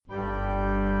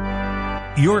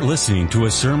You're listening to a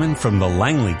sermon from the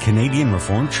Langley Canadian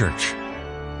Reformed Church.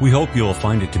 We hope you'll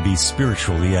find it to be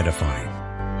spiritually edifying.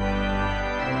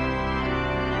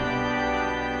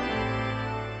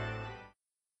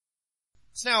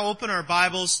 Let's now open our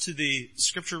Bibles to the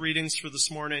scripture readings for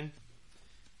this morning.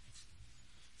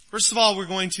 First of all, we're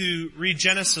going to read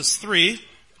Genesis 3.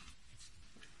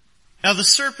 Now the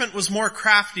serpent was more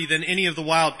crafty than any of the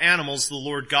wild animals the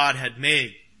Lord God had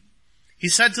made. He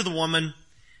said to the woman,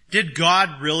 "Did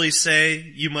God really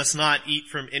say, 'You must not eat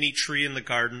from any tree in the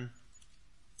garden'?"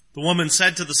 The woman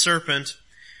said to the serpent,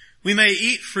 "We may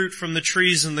eat fruit from the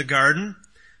trees in the garden,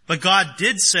 but God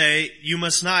did say, 'You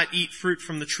must not eat fruit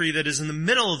from the tree that is in the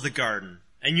middle of the garden,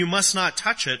 and you must not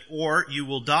touch it, or you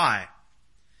will die.'"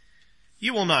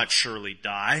 "You will not surely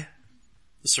die,"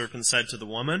 the serpent said to the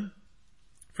woman,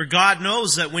 "for God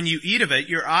knows that when you eat of it,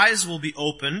 your eyes will be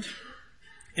opened,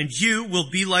 and you will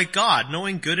be like God,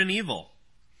 knowing good and evil."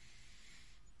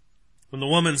 When the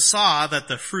woman saw that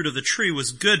the fruit of the tree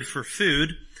was good for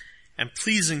food and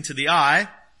pleasing to the eye,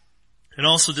 and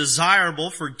also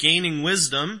desirable for gaining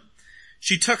wisdom,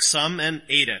 she took some and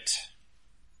ate it.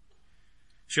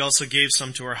 She also gave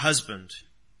some to her husband,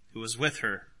 who was with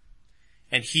her,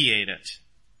 and he ate it.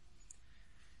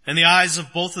 And the eyes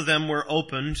of both of them were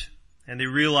opened, and they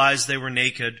realized they were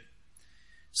naked.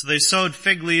 So they sewed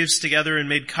fig leaves together and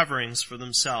made coverings for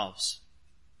themselves.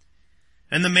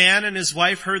 And the man and his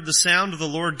wife heard the sound of the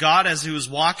Lord God as he was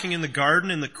walking in the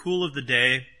garden in the cool of the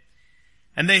day,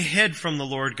 and they hid from the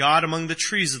Lord God among the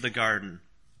trees of the garden.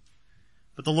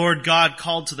 But the Lord God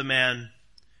called to the man,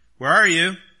 "Where are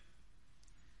you?"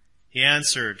 He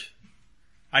answered,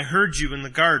 "I heard you in the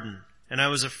garden, and I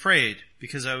was afraid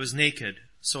because I was naked,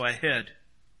 so I hid."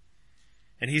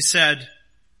 And he said,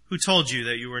 "Who told you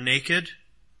that you were naked?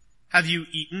 Have you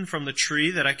eaten from the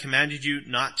tree that I commanded you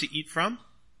not to eat from?"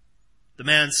 The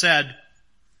man said,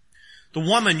 "The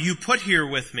woman you put here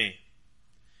with me,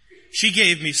 she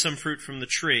gave me some fruit from the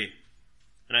tree,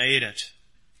 and I ate it."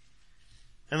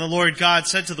 And the Lord God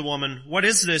said to the woman, "What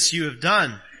is this you have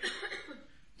done?"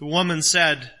 The woman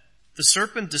said, "The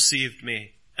serpent deceived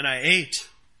me, and I ate."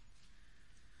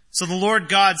 So the Lord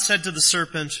God said to the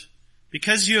serpent,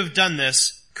 "Because you have done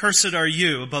this, cursed are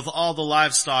you above all the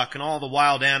livestock and all the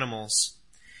wild animals.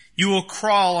 You will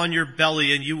crawl on your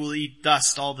belly, and you will eat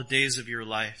dust all the days of your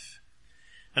life.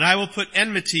 And I will put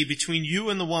enmity between you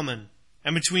and the woman,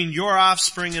 and between your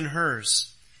offspring and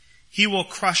hers. He will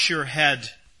crush your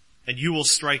head, and you will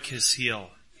strike his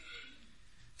heel."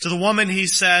 To the woman he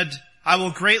said, "I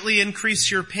will greatly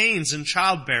increase your pains in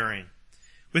childbearing.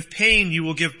 With pain you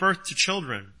will give birth to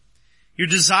children. Your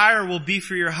desire will be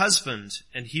for your husband,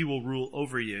 and he will rule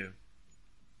over you."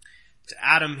 To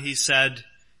Adam he said,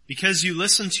 "Because you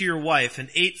listened to your wife and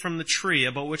ate from the tree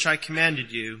about which I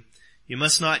commanded you, you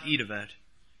must not eat of it.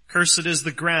 Cursed is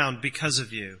the ground because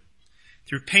of you.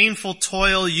 Through painful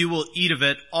toil you will eat of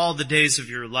it all the days of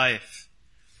your life.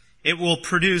 It will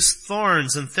produce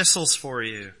thorns and thistles for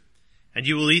you, and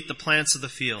you will eat the plants of the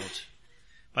field.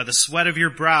 By the sweat of your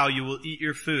brow you will eat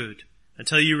your food,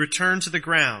 until you return to the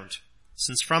ground,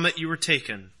 since from it you were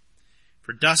taken.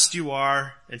 For dust you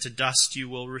are, and to dust you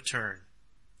will return."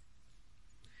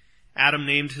 Adam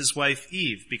named his wife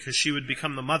Eve, because she would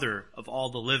become the mother of all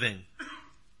the living.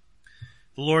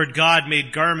 The Lord God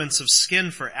made garments of skin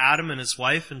for Adam and his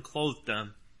wife and clothed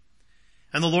them.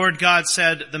 And the Lord God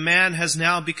said, "The man has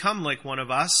now become like one of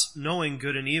us, knowing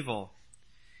good and evil.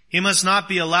 He must not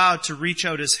be allowed to reach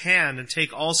out his hand and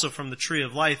take also from the tree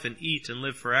of life and eat and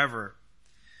live forever."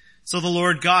 So the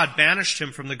Lord God banished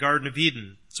him from the Garden of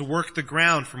Eden to work the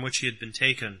ground from which he had been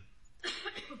taken.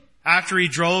 After he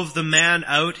drove the man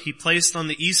out, he placed on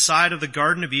the east side of the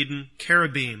Garden of Eden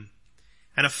cherubim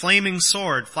and a flaming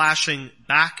sword flashing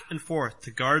back and forth to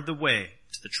guard the way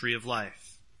to the tree of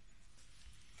life.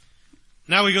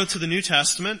 Now we go to the New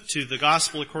Testament, to the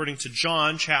Gospel according to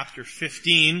John, chapter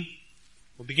 15.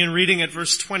 We'll begin reading at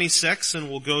verse 26,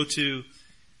 and we'll go to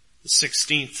the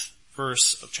 16th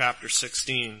verse of chapter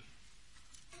 16.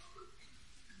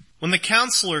 "When the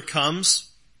Counselor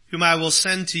comes, whom I will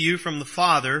send to you from the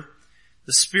Father,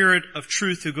 the Spirit of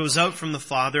truth who goes out from the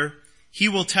Father, he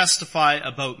will testify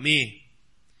about me.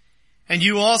 And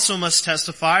you also must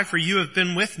testify, for you have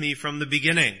been with me from the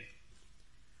beginning.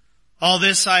 All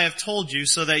this I have told you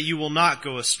so that you will not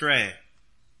go astray.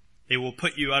 They will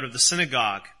put you out of the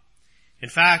synagogue. In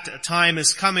fact, a time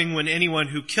is coming when anyone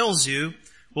who kills you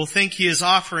will think he is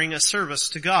offering a service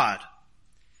to God.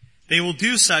 They will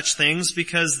do such things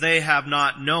because they have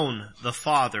not known the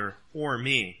Father or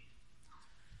me.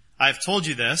 I have told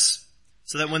you this,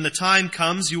 so that when the time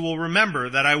comes you will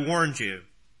remember that I warned you.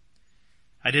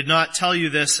 I did not tell you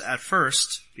this at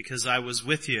first because I was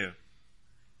with you.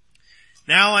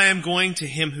 Now I am going to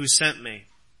him who sent me.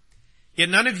 Yet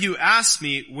none of you asked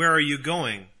me, where are you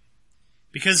going?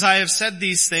 Because I have said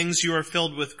these things, you are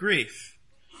filled with grief.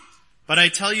 But I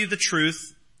tell you the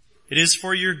truth, it is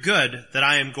for your good that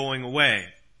I am going away.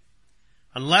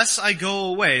 Unless I go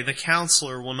away, the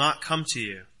Counselor will not come to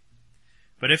you.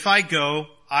 But if I go,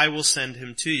 I will send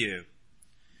him to you.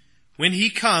 When he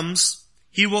comes,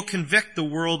 he will convict the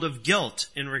world of guilt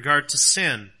in regard to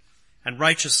sin and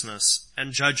righteousness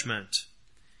and judgment.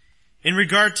 In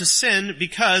regard to sin,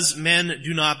 because men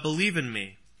do not believe in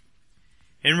me.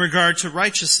 In regard to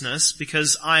righteousness,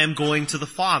 because I am going to the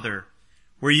Father,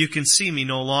 where you can see me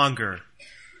no longer.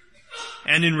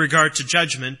 And in regard to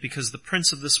judgment, because the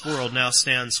prince of this world now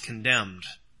stands condemned.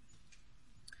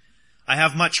 I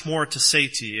have much more to say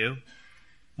to you,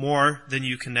 more than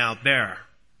you can now bear.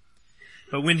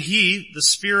 But when he, the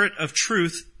Spirit of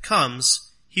truth,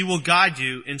 comes, he will guide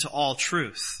you into all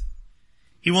truth.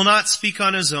 He will not speak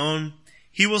on his own.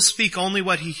 He will speak only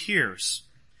what he hears,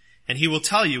 and he will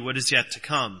tell you what is yet to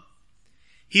come.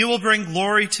 He will bring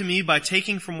glory to me by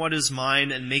taking from what is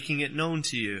mine and making it known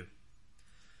to you.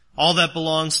 All that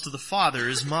belongs to the Father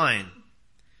is mine.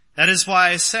 That is why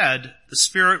I said, the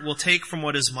Spirit will take from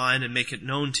what is mine and make it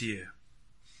known to you.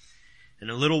 In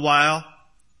a little while,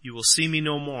 you will see me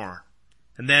no more,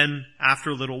 and then, after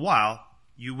a little while,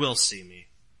 you will see me.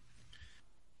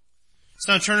 Let's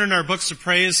now turn in our books of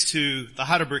praise to the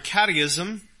Heidelberg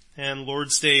Catechism and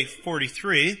Lord's Day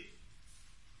 43.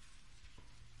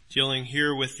 Dealing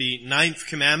here with the 9th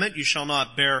commandment, you shall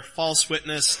not bear false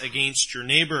witness against your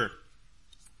neighbor.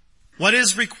 What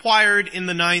is required in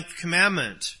the 9th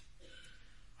commandment?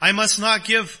 I must not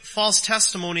give false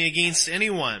testimony against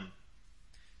anyone,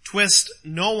 twist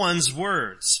no one's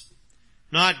words,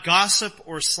 not gossip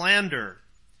or slander,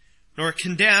 nor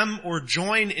condemn or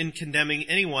join in condemning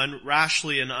anyone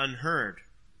rashly and unheard.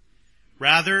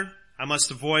 Rather, I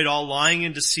must avoid all lying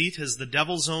and deceit as the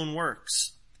devil's own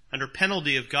works, under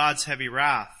penalty of God's heavy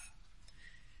wrath.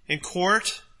 In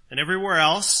court and everywhere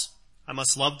else, I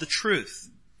must love the truth,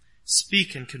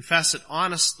 speak and confess it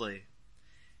honestly,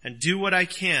 and do what I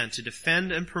can to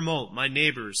defend and promote my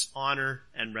neighbor's honor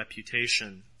and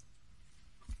reputation.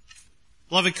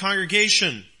 Beloved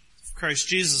congregation of Christ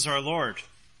Jesus our Lord,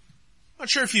 I'm not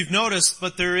sure if you've noticed,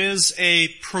 but there is a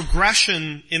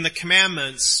progression in the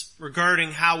commandments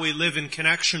regarding how we live in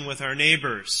connection with our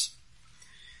neighbors.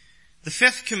 The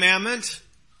 5th commandment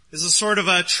is a sort of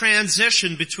a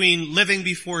transition between living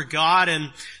before God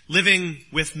and living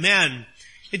with men.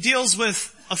 It deals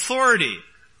with authority.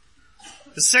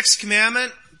 The 6th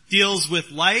commandment deals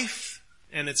with life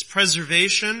and its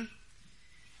preservation.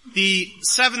 The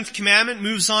 7th commandment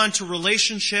moves on to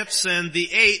relationships, and the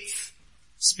 8th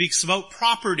speaks about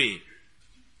property.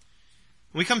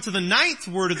 When we come to the 9th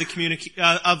word of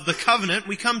the covenant,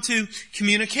 we come to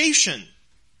communication.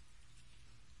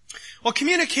 Well,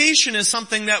 communication is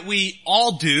something that we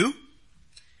all do,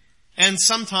 and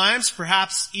sometimes,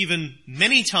 perhaps even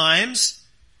many times,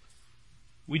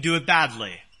 we do it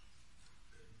badly.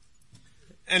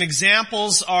 And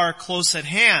examples are close at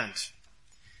hand.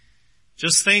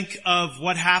 Just think of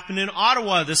what happened in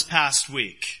Ottawa this past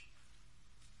week.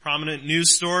 Prominent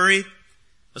news story.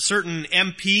 A certain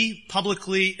MP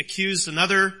publicly accused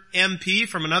another MP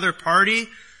from another party,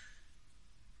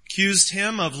 accused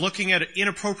him of looking at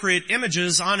inappropriate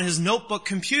images on his notebook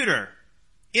computer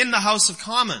in the House of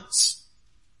Commons.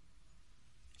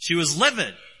 She was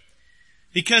livid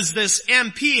because this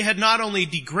MP had not only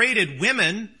degraded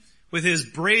women with his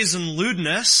brazen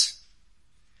lewdness,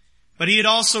 but he had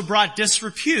also brought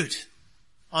disrepute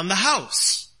on the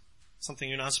House. Something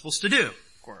you're not supposed to do,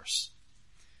 of course.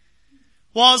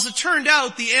 Well, as it turned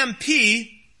out, the MP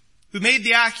who made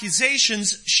the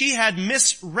accusations, she had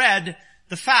misread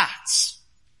the facts,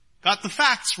 got the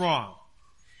facts wrong,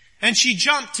 and she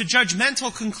jumped to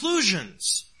judgmental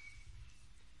conclusions.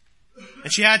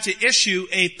 And she had to issue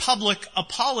a public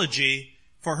apology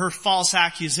for her false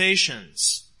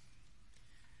accusations.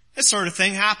 This sort of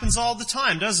thing happens all the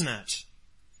time, doesn't it?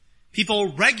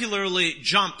 People regularly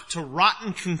jump to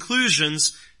rotten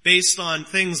conclusions based on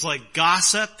things like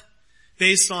gossip,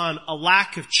 based on a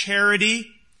lack of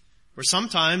charity, or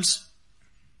sometimes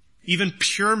even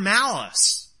pure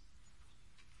malice.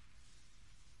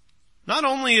 Not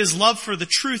only is love for the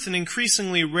truth an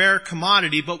increasingly rare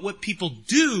commodity, but what people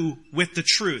do with the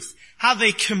truth, how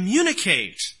they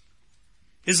communicate,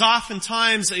 is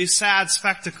oftentimes a sad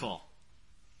spectacle.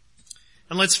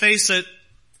 And let's face it,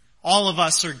 all of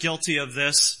us are guilty of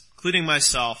this, including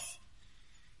myself.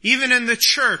 Even in the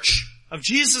church, of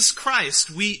Jesus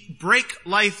Christ, we break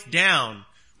life down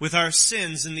with our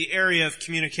sins in the area of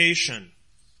communication.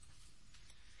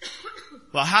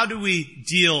 Well, how do we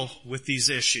deal with these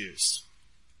issues?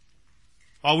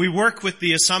 Well, we work with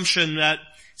the assumption that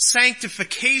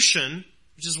sanctification,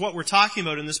 which is what we're talking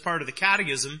about in this part of the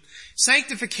catechism,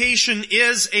 sanctification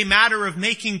is a matter of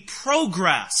making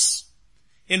progress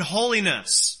in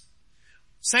holiness.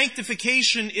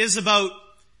 Sanctification is about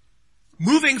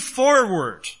moving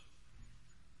forward.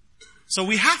 So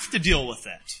we have to deal with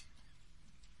it.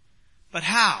 But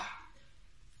how?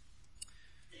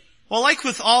 Well, like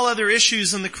with all other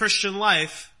issues in the Christian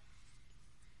life,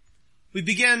 we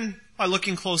begin by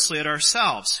looking closely at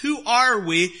ourselves. Who are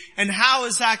we, and how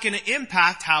is that going to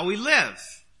impact how we live?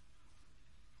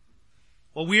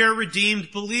 Well, we are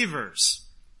redeemed believers,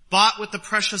 bought with the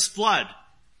precious blood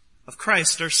of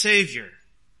Christ our Savior.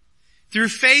 Through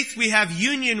faith we have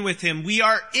union with Him. We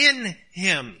are in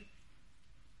Him.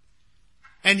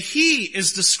 And He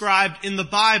is described in the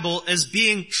Bible as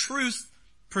being truth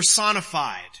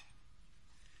personified.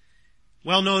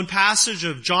 Well-known passage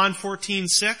of John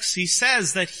 14:6, He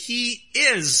says that He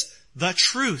is the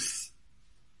truth.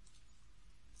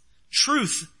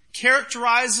 Truth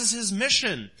characterizes His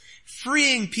mission,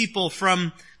 freeing people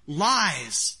from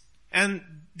lies and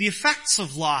the effects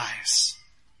of lies.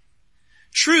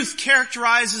 Truth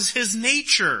characterizes His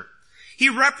nature. He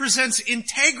represents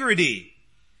integrity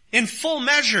in full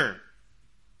measure.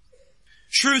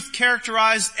 Truth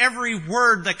characterized every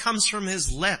word that comes from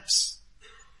His lips.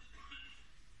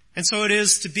 And so it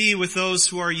is to be with those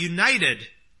who are united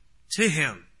to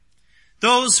Him.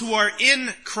 Those who are in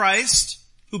Christ,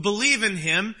 who believe in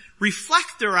Him,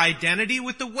 reflect their identity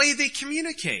with the way they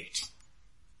communicate.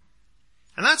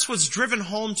 And that's what's driven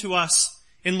home to us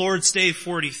in Lord's Day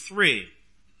 43.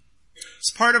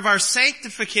 As part of our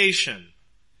sanctification,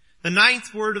 the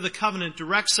ninth word of the covenant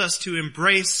directs us to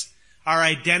embrace our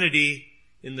identity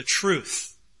in the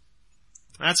truth.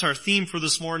 That's our theme for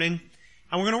this morning.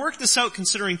 And we're going to work this out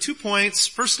considering 2 points.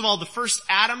 First of all, the first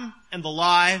Adam and the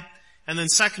lie. And then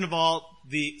second of all,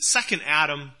 the second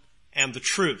Adam and the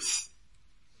truth.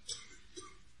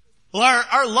 Well,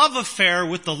 our love affair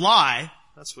with the lie,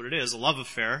 that's what it is, a love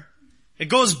affair. It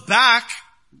goes back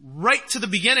right to the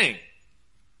beginning.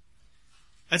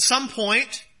 At some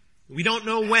point, we don't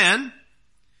know when,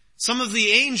 some of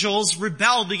the angels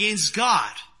rebelled against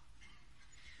God.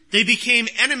 They became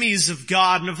enemies of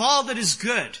God and of all that is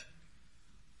good.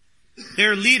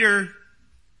 Their leader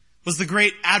was the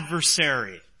great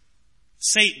adversary,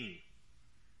 Satan.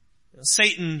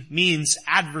 Satan means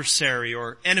adversary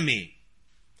or enemy.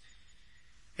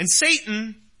 And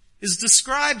Satan is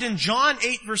described in John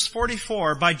 8 verse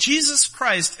 44 by Jesus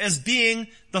Christ as being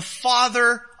the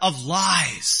father of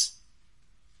lies.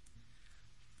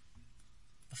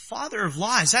 The father of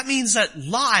lies. That means that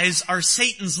lies are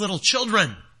Satan's little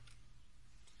children.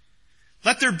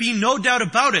 Let there be no doubt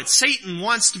about it. Satan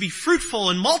wants to be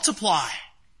fruitful and multiply.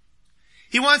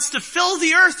 He wants to fill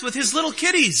the earth with his little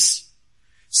kiddies,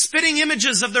 spitting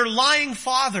images of their lying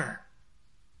father.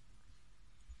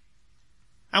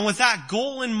 And with that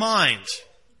goal in mind,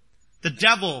 the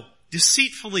devil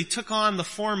deceitfully took on the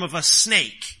form of a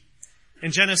snake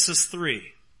in Genesis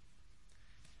 3.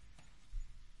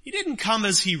 He didn't come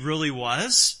as he really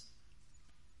was.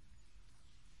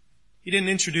 He didn't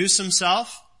introduce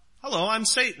himself. Hello, I'm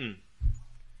Satan.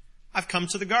 I've come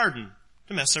to the garden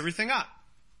to mess everything up.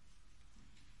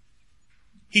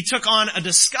 He took on a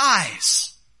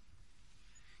disguise.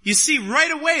 You see right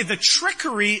away the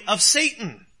trickery of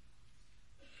Satan.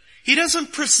 He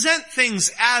doesn't present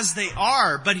things as they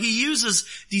are, but he uses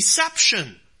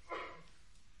deception.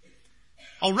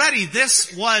 Already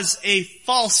this was a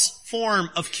false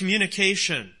form of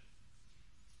communication.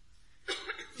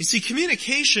 You see,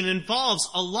 communication involves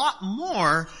a lot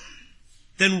more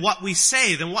than what we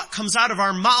say, than what comes out of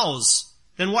our mouths,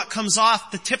 than what comes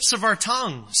off the tips of our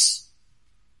tongues.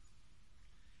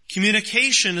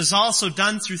 Communication is also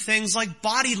done through things like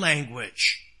body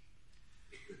language,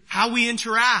 how we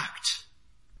interact,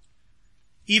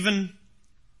 even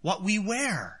what we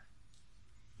wear.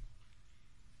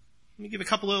 Let me give a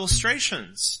couple of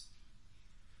illustrations.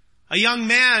 A young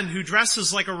man who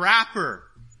dresses like a rapper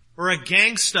or a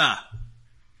gangsta,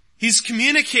 he's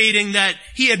communicating that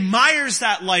he admires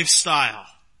that lifestyle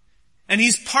and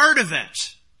he's part of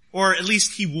it, or at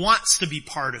least he wants to be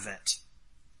part of it.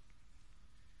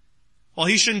 Well,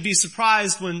 he shouldn't be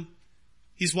surprised when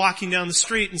he's walking down the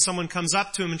street and someone comes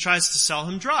up to him and tries to sell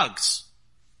him drugs.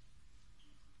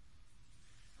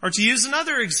 Or to use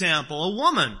another example,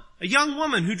 a young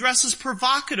woman who dresses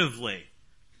provocatively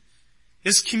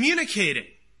is communicating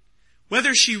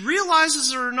whether she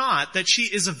realizes or not that she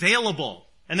is available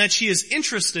and that she is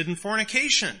interested in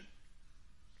fornication.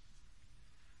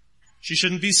 She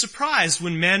shouldn't be surprised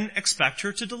when men expect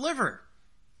her to deliver.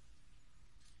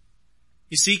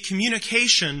 You see,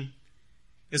 communication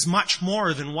is much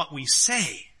more than what we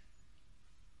say.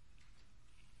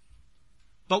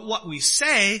 But what we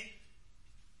say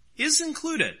is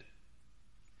included.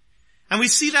 And we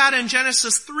see that in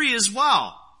Genesis 3 as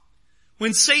well.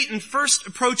 When Satan first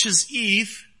approaches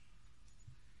Eve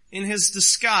in his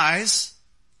disguise,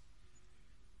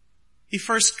 he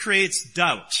first creates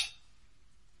doubt.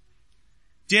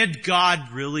 Did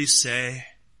God really say?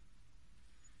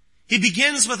 He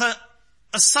begins with a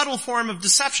subtle form of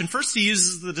deception. First he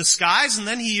uses the disguise, and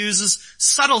then he uses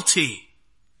subtlety.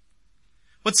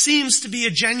 What seems to be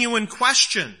a genuine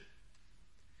question.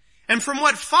 And from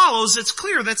what follows, it's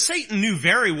clear that Satan knew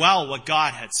very well what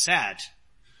God had said.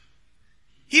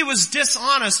 He was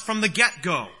dishonest from the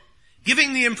get-go,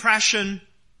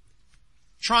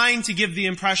 trying to give the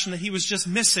impression that he was just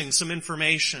missing some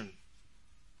information.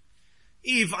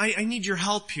 Eve, I need your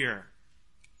help here.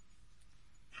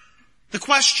 The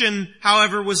question,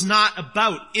 however, was not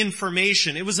about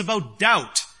information. It was about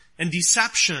doubt and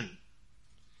deception.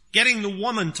 Getting the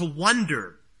woman to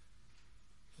wonder,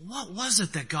 what was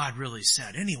it that God really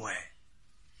said anyway?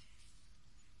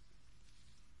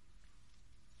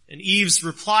 And Eve's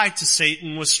reply to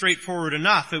Satan was straightforward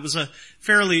enough. It was a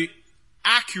fairly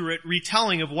accurate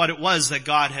retelling of what it was that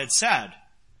God had said.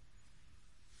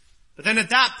 But then at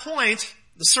that point,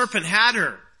 the serpent had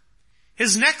her.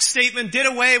 His next statement did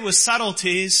away with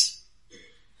subtleties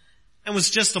and was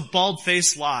just a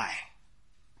bald-faced lie.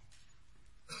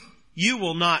 You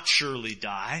will not surely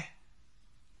die.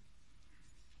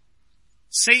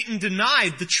 Satan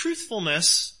denied the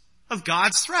truthfulness of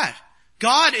God's threat.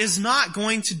 God is not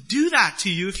going to do that to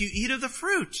you if you eat of the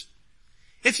fruit.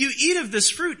 If you eat of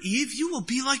this fruit, Eve, you will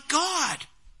be like God.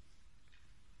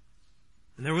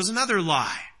 And there was another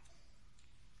lie.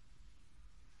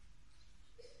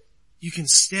 You can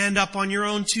stand up on your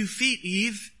own 2 feet,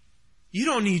 Eve. You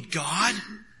don't need God.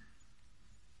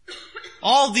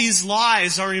 All these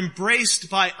lies are embraced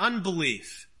by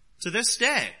unbelief to this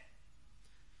day.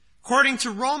 According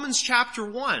to Romans chapter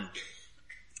 1,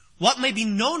 what may be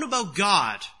known about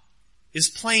God is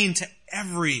plain to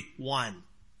everyone.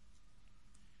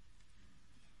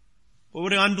 What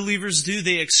do unbelievers do?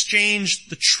 They exchange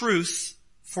the truth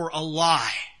for a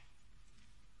lie.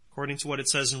 According to what it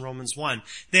says in Romans 1.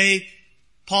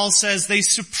 Paul says they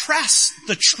suppress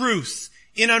the truth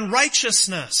in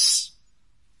unrighteousness.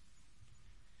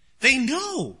 They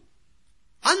know.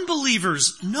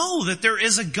 Unbelievers know that there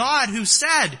is a God who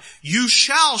said, you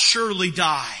shall surely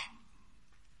die.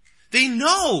 They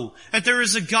know that there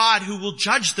is a God who will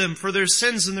judge them for their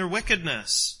sins and their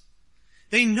wickedness.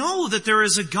 They know that there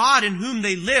is a God in whom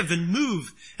they live and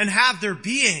move and have their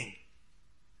being.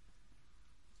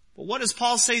 But what does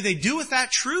Paul say they do with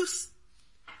that truth?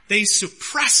 They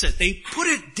suppress it. They put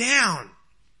it down.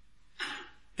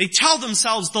 They tell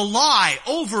themselves the lie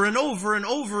over and over and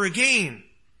over again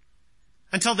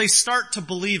until they start to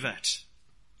believe it.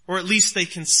 Or at least they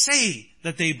can say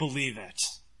that they believe it.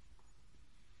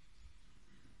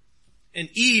 And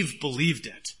Eve believed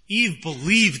it. Eve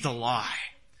believed the lie.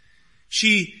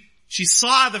 She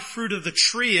saw the fruit of the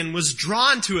tree and was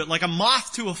drawn to it like a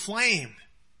moth to a flame.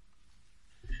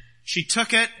 She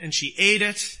took it and she ate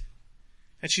it,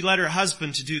 and she led her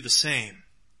husband to do the same.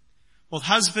 Both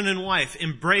husband and wife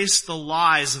embraced the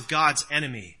lies of God's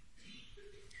enemy.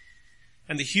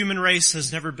 And the human race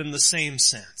has never been the same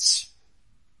since.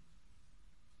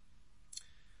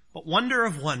 But wonder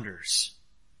of wonders,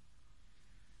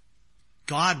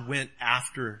 God went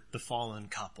after the fallen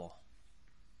couple.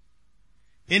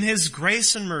 In His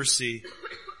grace and mercy,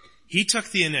 He took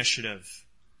the initiative.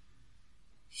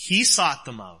 He sought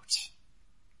them out.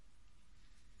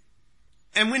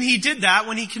 And when He did that,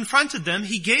 when He confronted them,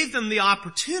 He gave them the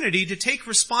opportunity to take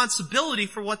responsibility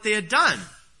for what they had done.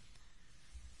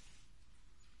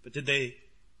 But did they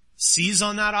seize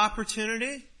on that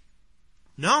opportunity?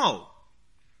 No.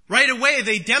 Right away,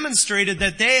 they demonstrated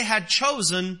that they had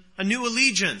chosen a new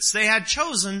allegiance. They had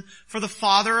chosen for the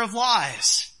father of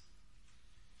lies.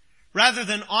 Rather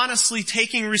than honestly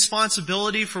taking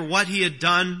responsibility for what he had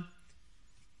done,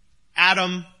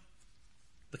 Adam,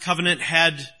 the covenant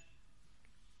head,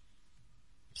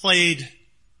 played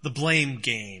the blame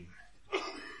game.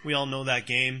 We all know that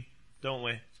game, don't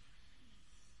we?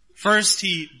 First,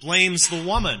 he blames the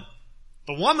woman.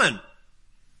 The woman!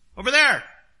 Over there!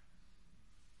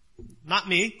 Not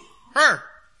me, her.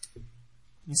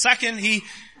 And second, he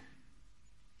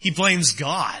blames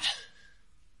God.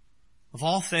 of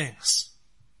all things.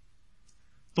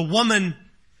 The woman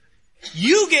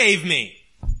you gave me.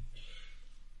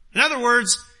 In other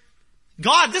words,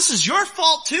 God, this is your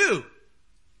fault too.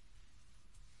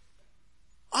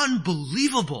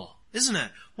 Unbelievable, isn't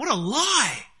it? What a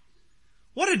lie.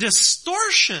 What a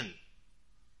distortion.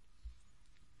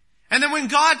 And then when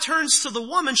God turns to the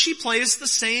woman, she plays the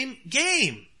same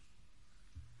game.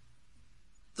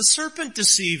 The serpent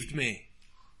deceived me.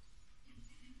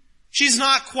 She's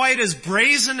not quite as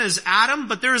brazen as Adam,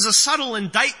 but there is a subtle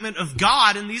indictment of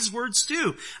God in these words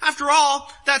too. After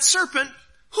all, that serpent,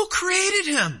 who created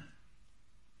him?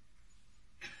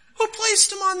 Who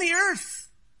placed him on the earth?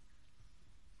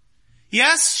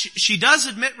 Yes, she does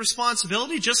admit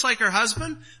responsibility, just like her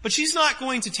husband, but she's not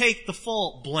going to take the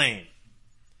full blame.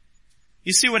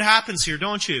 You see what happens here,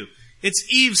 don't you? It's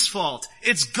Eve's fault.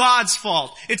 It's God's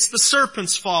fault. It's the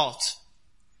serpent's fault.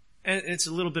 And it's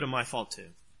a little bit of my fault too.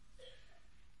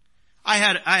 I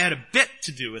had a bit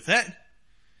to do with it,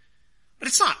 but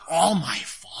it's not all my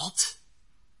fault.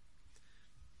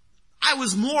 I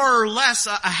was more or less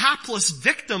a hapless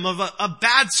victim of a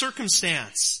bad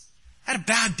circumstance. I had a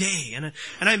bad day and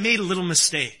I made a little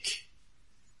mistake.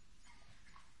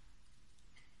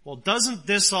 Well, doesn't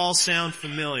this all sound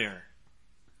familiar?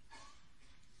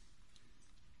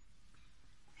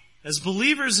 As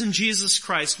believers in Jesus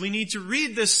Christ, we need to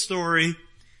read this story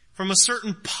from a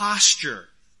certain posture.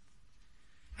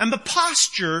 And the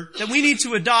posture that we need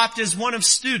to adopt is one of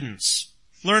students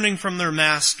learning from their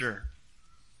master.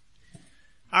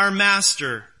 Our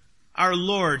master, our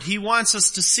Lord, He wants us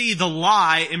to see the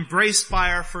lie embraced by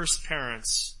our first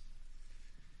parents.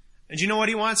 And you know what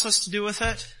He wants us to do with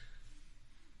it?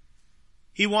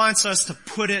 He wants us to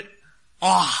put it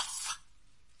off.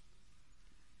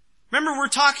 Remember, we're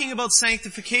talking about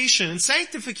sanctification, and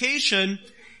sanctification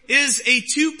is a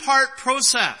two-part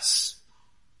process.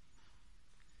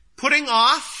 Putting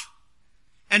off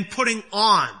and putting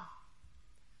on.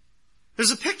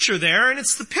 There's a picture there, and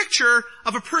it's the picture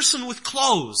of a person with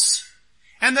clothes.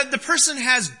 And that the person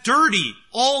has dirty,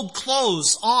 old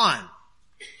clothes on.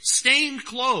 Stained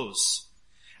clothes.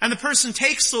 And the person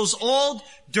takes those old,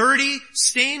 dirty,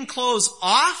 stained clothes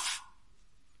off,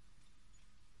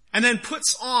 and then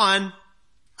puts on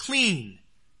clean,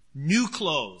 new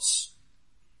clothes.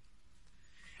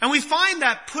 And we find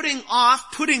that putting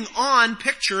off, putting on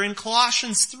picture in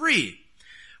Colossians 3,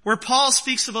 where Paul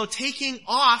speaks about taking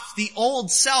off the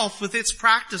old self with its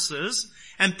practices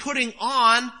and putting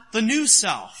on the new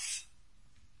self.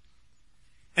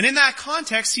 And in that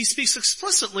context, he speaks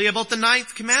explicitly about the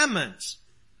 9th commandment.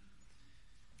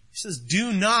 He says,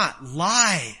 do not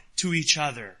lie to each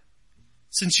other,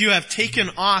 since you have taken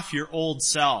off your old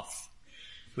self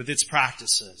with its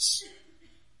practices.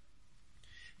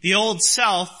 The old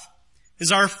self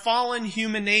is our fallen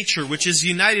human nature, which is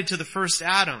united to the first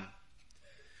Adam.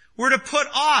 We're to put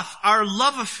off our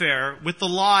love affair with the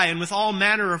lie and with all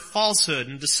manner of falsehood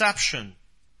and deception.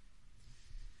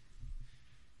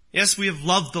 Yes, we have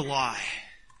loved the lie.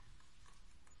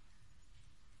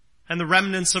 And the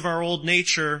remnants of our old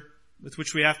nature, with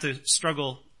which we have to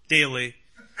struggle daily,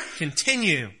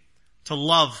 continue to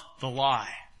love the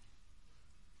lie.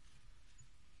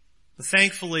 But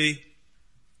thankfully,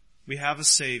 we have a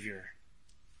Savior.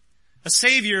 A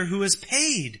Savior who has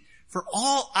paid for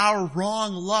all our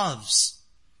wrong loves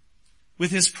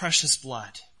with His precious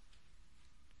blood.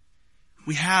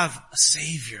 We have a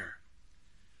Savior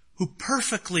who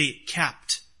perfectly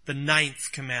kept the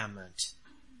 9th commandment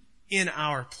in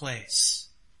our place.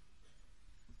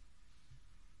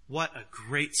 What a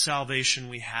great salvation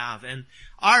we have. And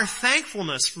our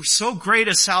thankfulness for so great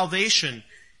a salvation,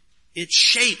 it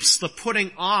shapes the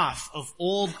putting off of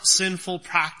old sinful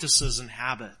practices and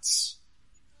habits.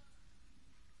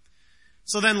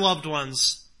 So then, loved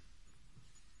ones,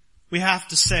 we have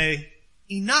to say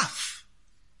enough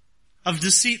of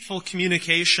deceitful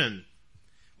communication,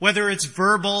 whether it's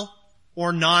verbal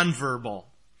or nonverbal.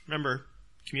 Remember,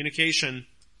 communication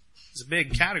is a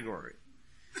big category.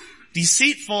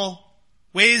 Deceitful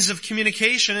ways of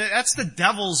communication, that's the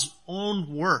devil's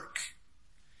own work.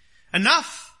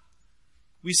 Enough,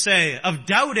 we say, of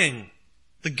doubting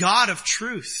the God of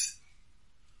truth.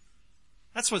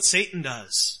 That's what Satan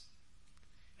does.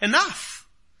 Enough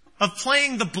of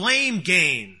playing the blame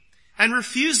game and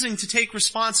refusing to take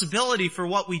responsibility for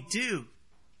what we do.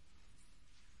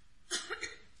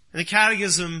 And the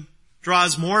Catechism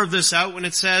draws more of this out when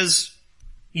it says,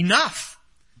 enough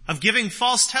of giving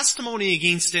false testimony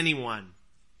against anyone.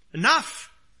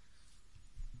 Enough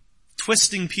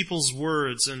twisting people's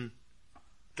words and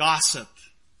gossip,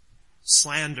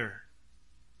 slander.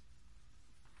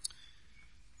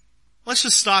 Let's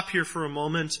just stop here for a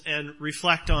moment and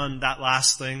reflect on that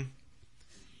last thing.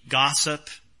 Gossip,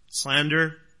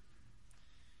 slander.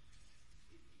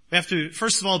 We have to,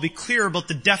 first of all, be clear about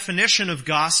the definition of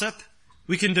gossip.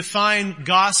 We can define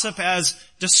gossip as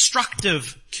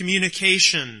destructive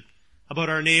communication about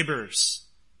our neighbors,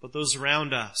 about those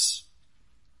around us.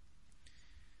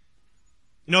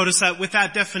 Notice that with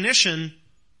that definition,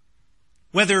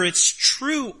 whether it's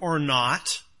true or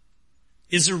not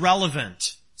is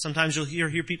irrelevant. Sometimes you'll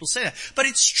hear people say that. But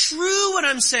it's true what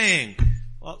I'm saying.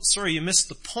 Well, sorry, you missed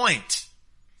the point.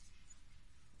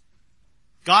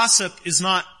 Gossip is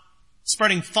not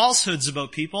spreading falsehoods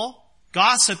about people.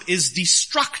 Gossip is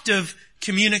destructive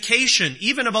communication,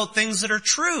 even about things that are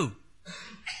true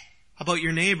about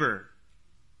your neighbor.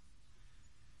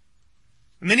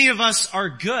 Many of us are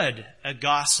good at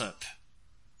gossip,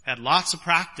 had lots of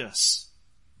practice.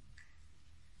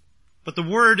 But the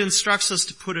Word instructs us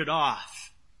to put it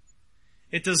off.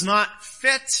 It does not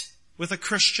fit with a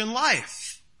Christian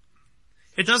life.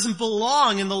 It doesn't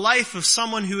belong in the life of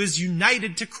someone who is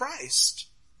united to Christ.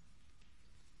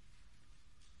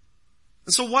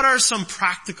 And so what are some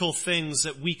practical things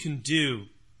that we can do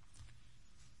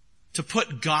to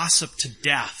put gossip to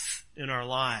death in our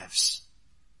lives?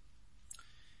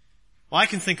 Well, I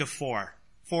can think of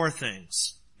four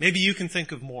things. Maybe you can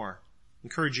think of more. I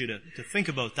encourage you to think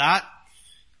about that.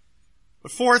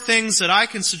 But 4 things that I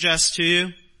can suggest to you.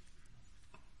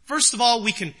 First of all,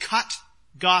 we can cut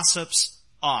gossips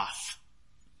off.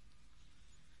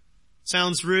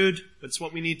 Sounds rude, but it's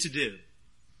what we need to do.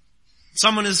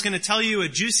 Someone is going to tell you a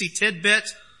juicy tidbit.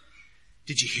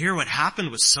 Did you hear what happened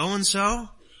with so-and-so?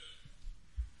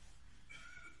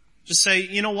 Just say,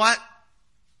 you know what?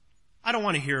 I don't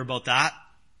want to hear about that.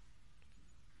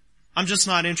 I'm just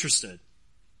not interested.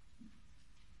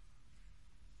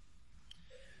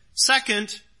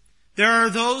 Second, there are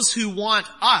those who want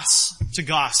us to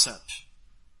gossip.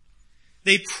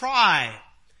 They pry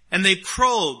and they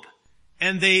probe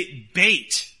and they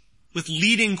bait with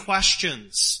leading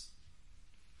questions.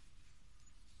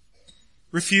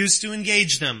 Refuse to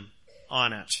engage them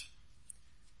on it.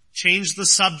 Change the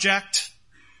subject.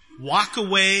 Walk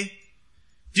away.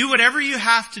 Do whatever you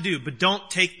have to do, but don't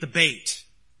take the bait.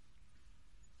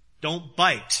 Don't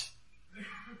bite.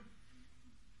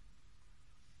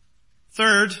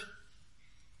 Third,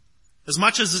 as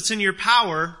much as it's in your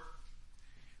power,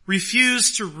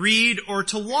 refuse to read or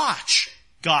to watch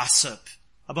gossip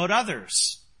about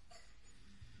others.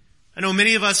 I know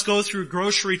many of us go through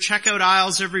grocery checkout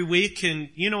aisles every week, and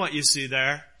you know what you see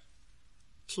there.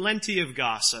 Plenty of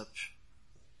gossip.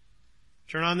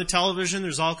 Turn on the television,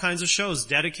 there's all kinds of shows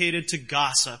dedicated to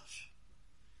gossip.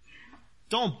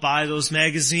 Don't buy those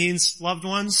magazines, loved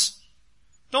ones.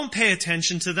 Don't pay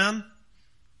attention to them.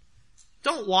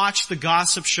 Don't watch the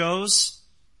gossip shows.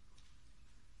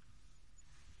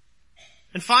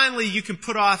 And finally, you can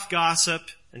put off gossip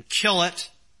and kill it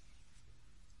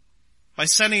by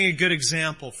setting a good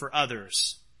example for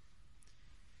others.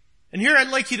 And here I'd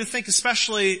like you to think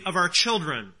especially of our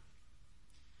children.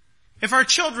 If our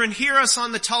children hear us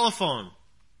on the telephone,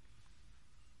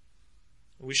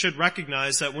 we should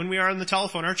recognize that when we are on the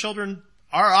telephone, our children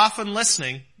are often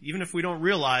listening, even if we don't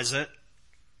realize it.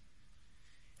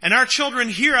 And our children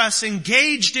hear us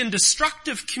engaged in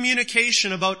destructive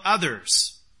communication about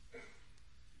others.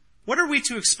 What are we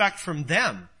to expect from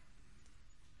them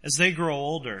as they grow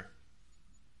older?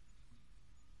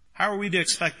 How are we to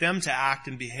expect them to act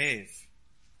and behave?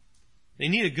 They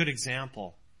need a good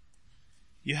example.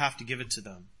 You have to give it to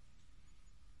them.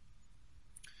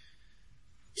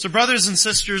 So brothers and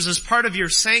sisters, as part of your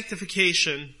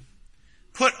sanctification,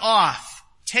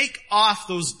 take off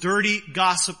those dirty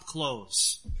gossip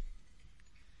clothes.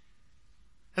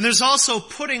 And there's also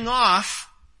putting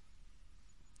off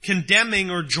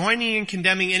condemning or joining in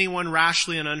condemning anyone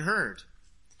rashly and unheard.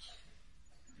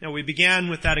 Now, we began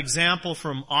with that example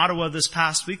from Ottawa this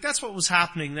past week. That's what was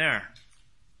happening there.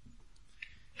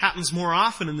 Happens more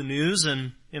often in the news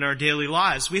and in our daily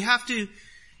lives. We have to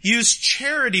use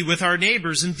charity with our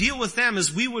neighbors and deal with them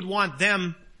as we would want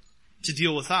them to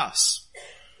deal with us.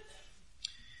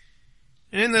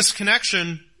 And in this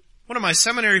connection, one of my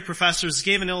seminary professors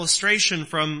gave an illustration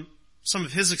from some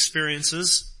of his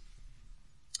experiences.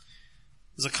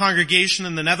 There's a congregation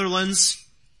in the Netherlands.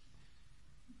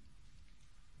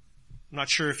 I'm not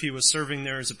sure if he was serving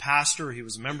there as a pastor or he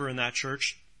was a member in that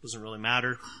church. Doesn't really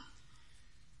matter.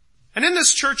 And in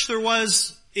this church there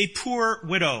was a poor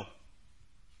widow.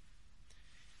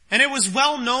 And it was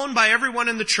well known by everyone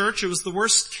in the church, it was the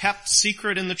worst kept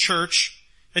secret in the church,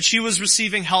 that she was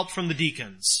receiving help from the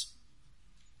deacons.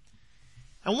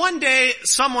 And one day,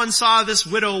 someone saw this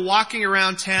widow walking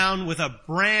around town with a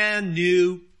brand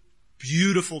new,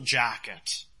 beautiful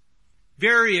jacket.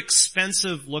 Very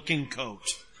expensive looking coat.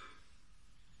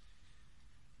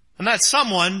 And that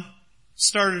someone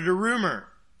started a rumor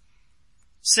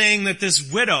saying that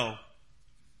this widow,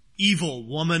 evil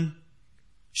woman,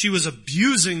 she was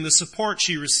abusing the support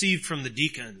she received from the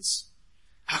deacons.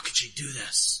 How could she do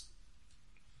this?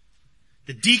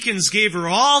 The deacons gave her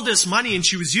all this money and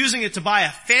she was using it to buy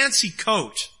a fancy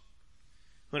coat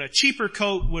when a cheaper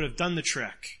coat would have done the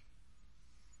trick.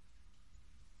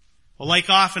 Well, like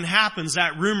often happens,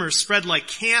 that rumor spread like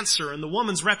cancer and the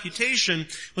woman's reputation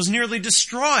was nearly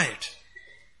destroyed.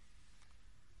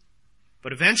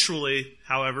 But eventually,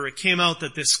 however, it came out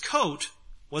that this coat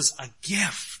was a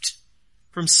gift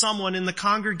from someone in the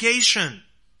congregation.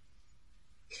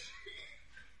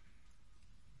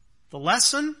 The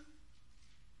lesson?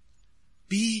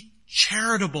 Be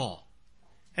charitable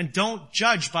and don't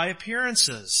judge by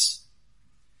appearances.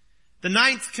 The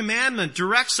 9th commandment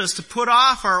directs us to put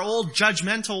off our old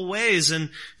judgmental ways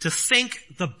and to think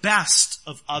the best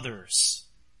of others.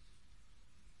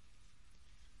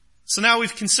 So now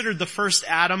we've considered the first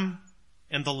Adam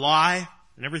and the lie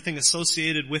and everything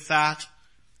associated with that.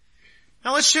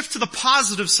 Now let's shift to the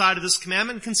positive side of this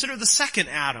commandment and consider the second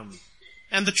Adam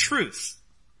and the truth.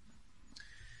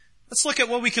 Let's look at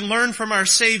what we can learn from our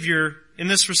Savior in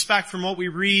this respect from what we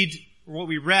read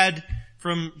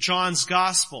from John's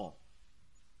Gospel.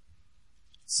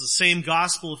 It's the same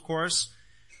Gospel, of course,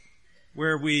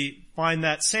 where we find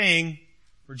that saying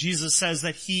where Jesus says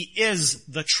that He is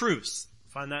the truth.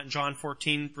 We find that in John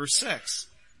 14, verse 6.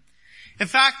 In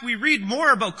fact, we read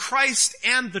more about Christ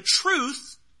and the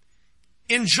truth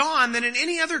in John than in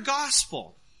any other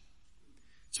Gospel.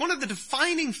 It's one of the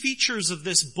defining features of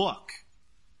this book.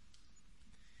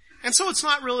 And so it's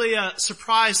not really a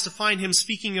surprise to find him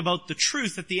speaking about the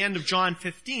truth at the end of John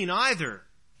 15 either.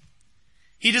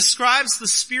 He describes the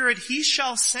Spirit He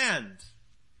shall send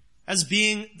as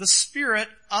being the Spirit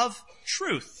of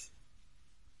truth.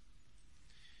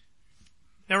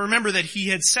 Now remember that He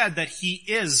had said that He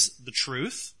is the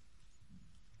truth.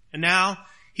 And now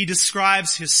He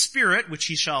describes His Spirit, which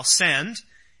He shall send,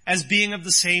 as being of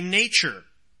the same nature.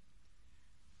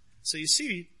 So you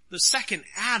see, the second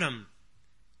Adam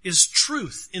is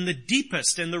truth in the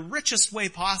deepest and the richest way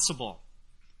possible.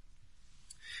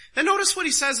 Then notice what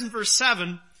he says in verse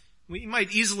 7. We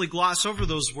might easily gloss over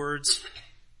those words.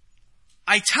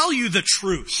 I tell you the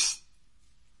truth.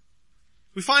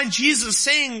 We find Jesus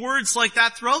saying words like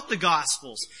that throughout the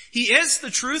Gospels. He is the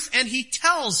truth and He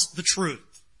tells the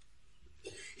truth.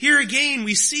 Here again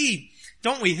we see,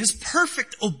 don't we, His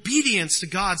perfect obedience to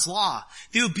God's law.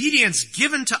 The obedience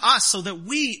given to us so that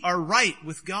we are right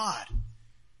with God.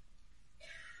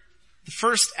 The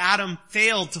first Adam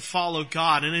failed to follow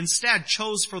God and instead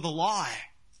chose for the lie.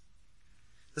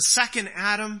 The second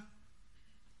Adam,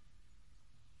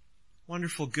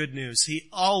 wonderful good news. He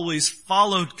always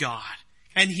followed God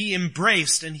and he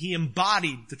embraced and he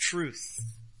embodied the truth.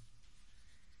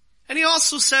 And he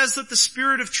also says that the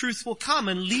Spirit of truth will come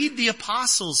and lead the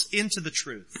apostles into the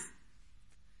truth.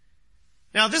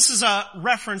 Now this is a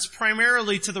reference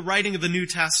primarily to the writing of the New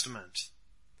Testament.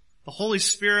 The Holy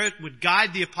Spirit would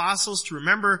guide the apostles to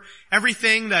remember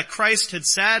everything that Christ had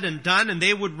said and done, and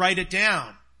they would write it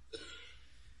down.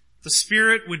 The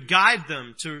Spirit would guide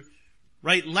them to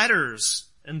write letters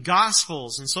and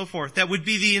gospels and so forth that would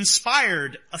be the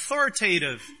inspired,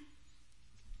 authoritative,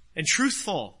 and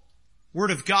truthful Word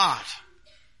of God.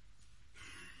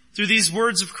 Through these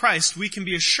words of Christ, we can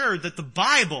be assured that the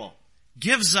Bible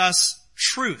gives us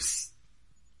truth.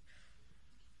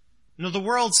 You know, the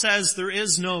world says there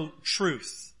is no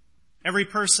truth. Every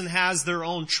person has their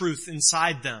own truth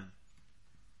inside them.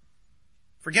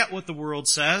 Forget what the world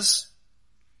says.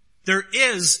 There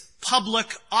is public,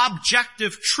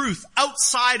 objective truth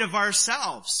outside of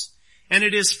ourselves, and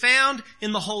it is found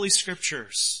in the Holy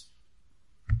Scriptures.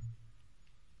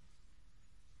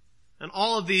 And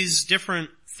all of these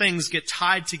different things get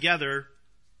tied together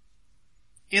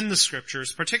in the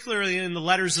Scriptures, particularly in the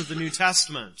letters of the New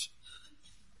Testament.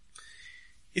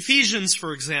 Ephesians,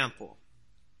 for example.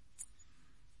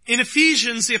 In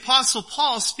Ephesians, the Apostle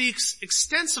Paul speaks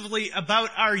extensively about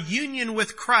our union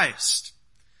with Christ,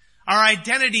 our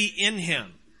identity in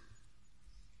Him.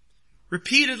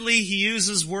 Repeatedly, he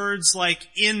uses words like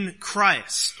in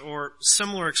Christ or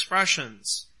similar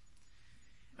expressions.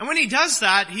 And when he does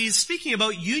that, he's speaking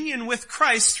about union with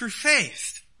Christ through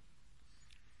faith.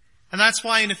 And that's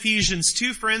why in Ephesians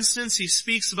 2, for instance, he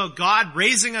speaks about God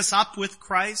raising us up with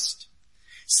Christ,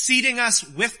 seating us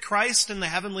with Christ in the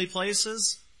heavenly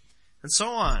places, and so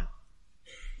on.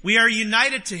 We are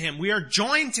united to him. We are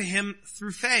joined to him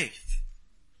through faith.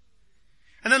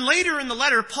 And then later in the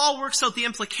letter, Paul works out the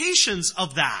implications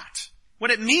of that.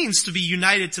 What it means to be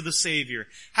united to the Savior,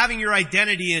 having your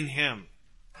identity in him.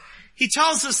 He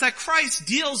tells us that Christ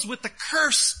deals with the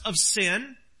curse of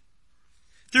sin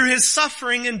through his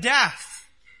suffering and death.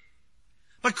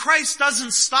 But Christ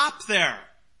doesn't stop there.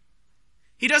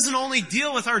 He doesn't only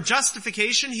deal with our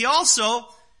justification, he also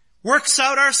works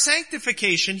out our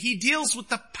sanctification. He deals with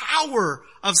the power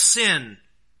of sin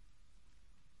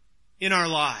in our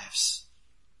lives.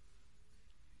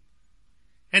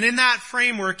 And in that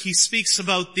framework, he speaks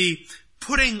about the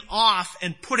putting off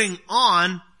and putting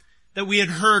on that we had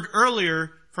heard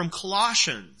earlier from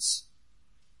Colossians.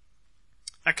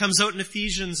 That comes out in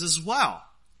Ephesians as well.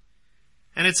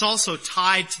 And it's also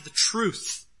tied to the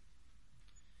truth.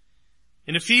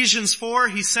 In Ephesians 4,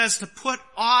 he says to put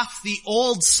off the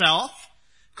old self,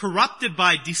 corrupted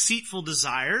by deceitful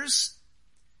desires.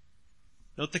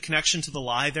 Note the connection to the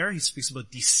lie there. He speaks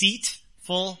about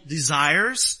deceitful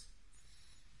desires.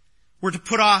 We're to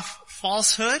put off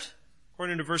falsehood,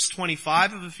 according to verse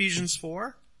 25 of Ephesians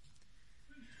 4.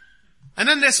 And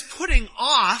then this putting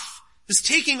off, this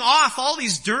taking off all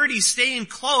these dirty, stained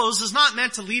clothes is not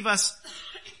meant to leave us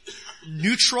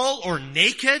neutral or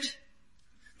naked.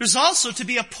 There's also to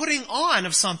be a putting on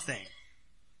of something.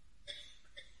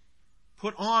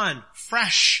 Put on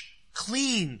fresh,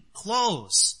 clean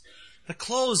clothes. The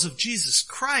clothes of Jesus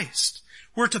Christ.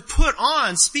 We're to put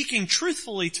on speaking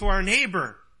truthfully to our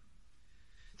neighbor.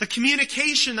 The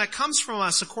communication that comes from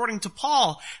us, according to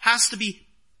Paul, has to be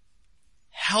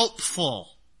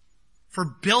helpful for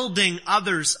building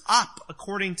others up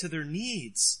according to their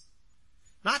needs.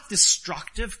 Not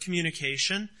destructive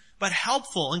communication, but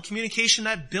helpful and communication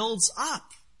that builds up.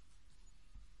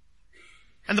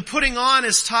 And the putting on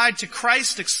is tied to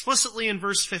Christ explicitly in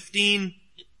verse 15.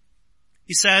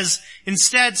 He says,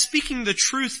 instead, speaking the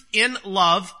truth in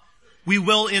love, we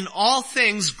will in all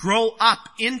things grow up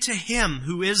into him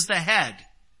who is the head.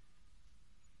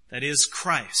 That is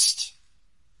Christ.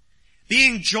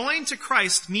 Being joined to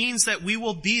Christ means that we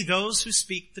will be those who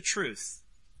speak the truth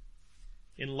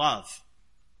in love.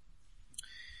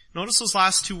 Notice those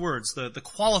last two words, the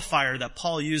qualifier that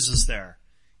Paul uses there.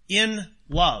 In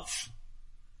love.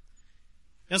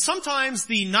 Now sometimes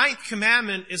the ninth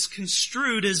commandment is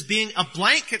construed as being a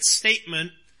blanket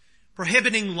statement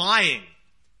prohibiting lying.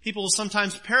 People will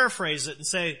sometimes paraphrase it and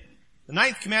say, the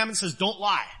ninth commandment says don't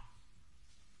lie.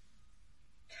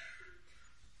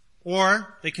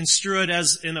 Or they construe it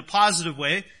as in a positive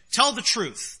way, tell the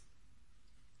truth.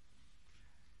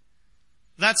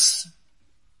 That's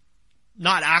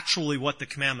not actually what the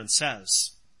commandment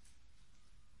says.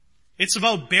 It's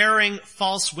about bearing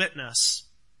false witness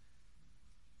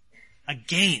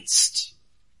against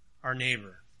our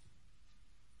neighbor.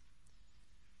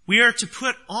 We are to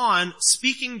put on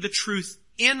speaking the truth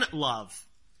in love.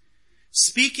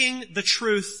 Speaking the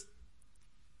truth,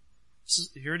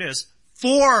 here it is,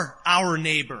 for our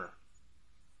neighbor.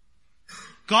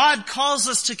 God calls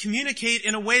us to communicate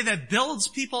in a way that builds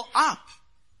people up.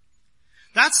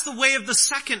 That's the way of the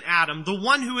second Adam, the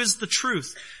one who is the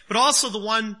truth, but also the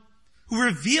one who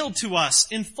revealed to us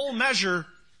in full measure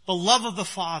the love of the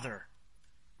Father.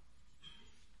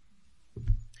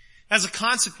 As a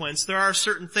consequence, there are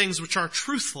certain things which are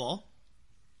truthful.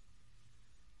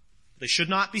 They should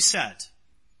not be said.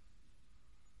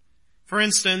 For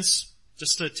instance,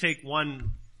 just to take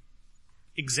one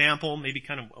example, maybe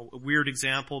kind of a weird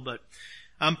example, but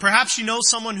perhaps you know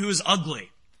someone who is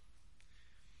ugly.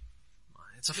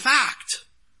 It's a fact.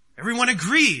 Everyone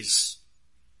agrees.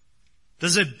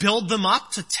 Does it build them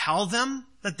up to tell them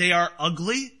that they are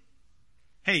ugly?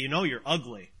 Hey, you know you're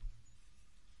ugly.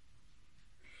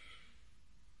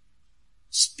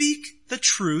 Speak the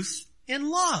truth in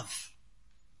love.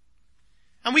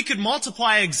 And we could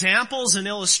multiply examples and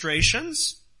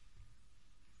illustrations,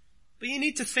 but you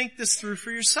need to think this through for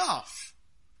yourself.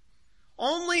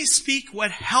 Only speak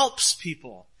what helps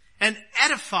people and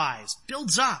edifies,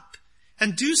 builds up,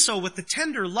 and do so with the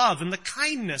tender love and the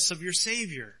kindness of your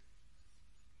Savior.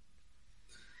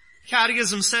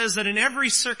 Catechism says that in every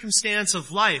circumstance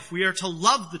of life, we are to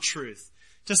love the truth,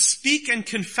 to speak and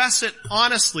confess it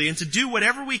honestly, and to do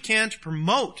whatever we can to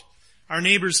promote our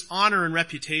neighbor's honor and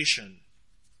reputation.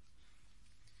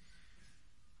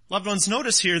 Loved ones,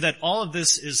 notice here that all of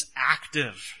this is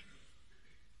active.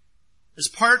 As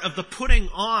part of the putting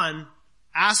on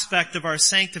aspect of our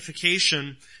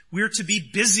sanctification, we're to be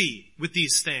busy with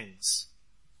these things.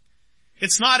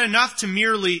 It's not enough to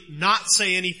merely not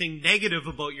say anything negative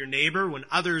about your neighbor when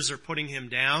others are putting him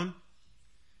down.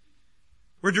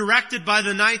 We're directed by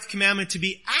the 9th commandment to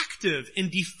be active in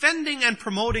defending and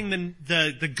promoting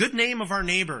the good name of our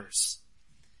neighbors.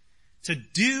 To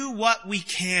do what we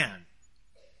can.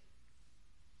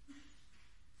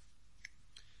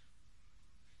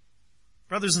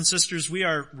 Brothers and sisters, we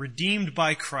are redeemed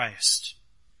by Christ.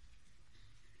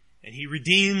 And He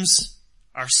redeems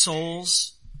our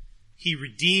souls. He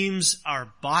redeems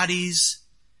our bodies.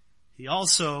 He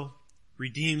also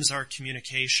redeems our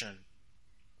communication.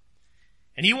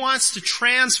 And He wants to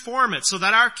transform it so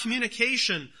that our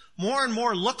communication more and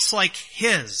more looks like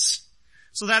His.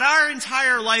 So that our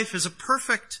entire life is a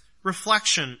perfect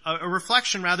reflection,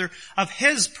 of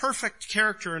His perfect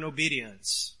character and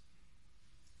obedience.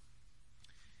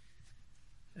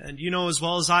 And you know as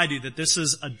well as I do that this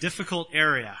is a difficult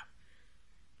area.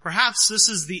 Perhaps this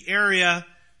is the area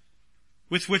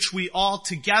with which we all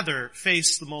together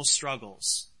face the most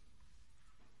struggles.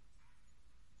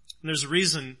 And there's a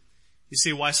reason, you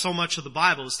see, why so much of the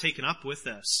Bible is taken up with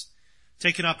this.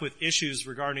 Taken up with issues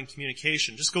regarding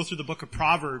communication. Just go through the book of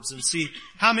Proverbs and see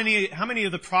how many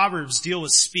of the Proverbs deal with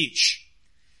speech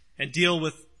and deal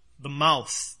with the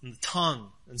mouth and the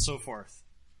tongue and so forth.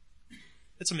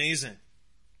 It's amazing.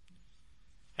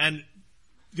 And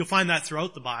you'll find that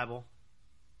throughout the Bible.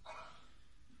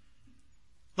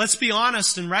 Let's be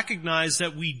honest and recognize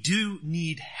that we do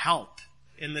need help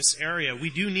in this area. We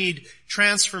do need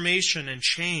transformation and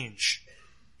change.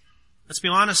 Let's be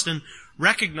honest and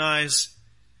recognize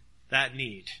that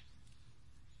need.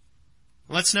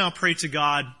 Let's now pray to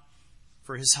God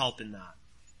for His help in that.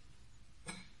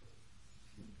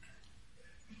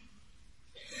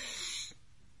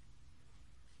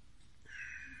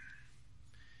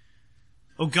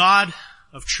 O God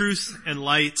of truth and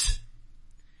light,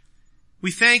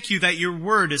 we thank You that Your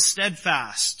word is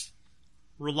steadfast,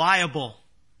 reliable,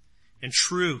 and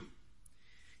true.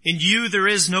 In You there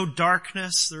is no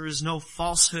darkness, there is no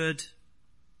falsehood,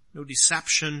 no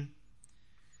deception.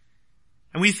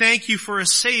 And we thank You for a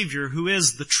Savior who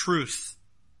is the truth.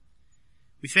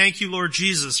 We thank You, Lord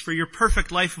Jesus, for Your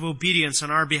perfect life of obedience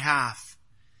on our behalf.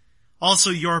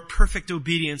 Also Your perfect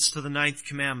obedience to the 9th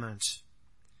commandment.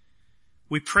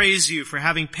 We praise You for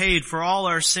having paid for all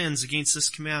our sins against this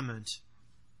commandment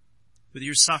with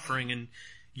Your suffering and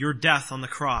Your death on the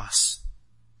cross.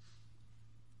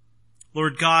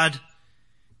 Lord God,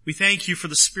 we thank You for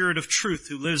the Spirit of truth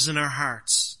who lives in our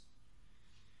hearts.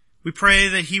 We pray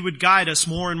that He would guide us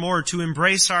more and more to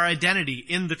embrace our identity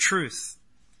in the truth.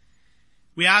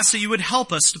 We ask that You would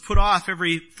help us to put off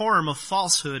every form of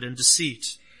falsehood and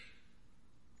deceit.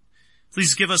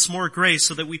 Please give us more grace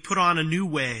so that we put on a new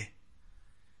way,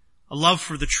 a love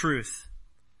for the truth,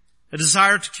 a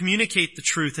desire to communicate the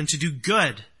truth and to do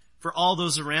good for all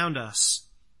those around us,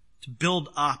 to build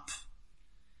up.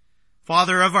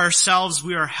 Father, of ourselves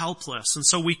we are helpless, and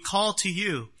so we call to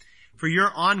You for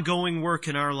Your ongoing work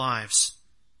in our lives.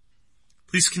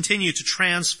 Please continue to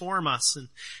transform us and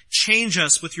change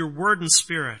us with Your word and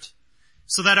Spirit,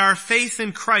 so that our faith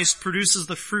in Christ produces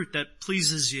the fruit that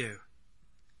pleases You.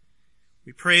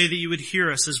 We pray that You would hear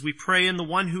us as we pray in the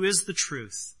One who is the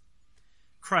truth,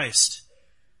 Christ,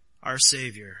 our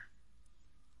Savior.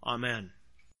 Amen.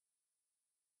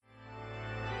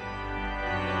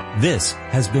 This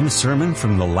has been a sermon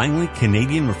from the Langley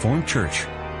Canadian Reformed Church.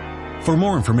 For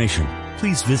more information,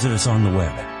 please visit us on the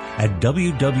web at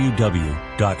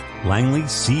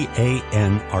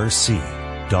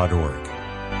www.langleycanrc.org.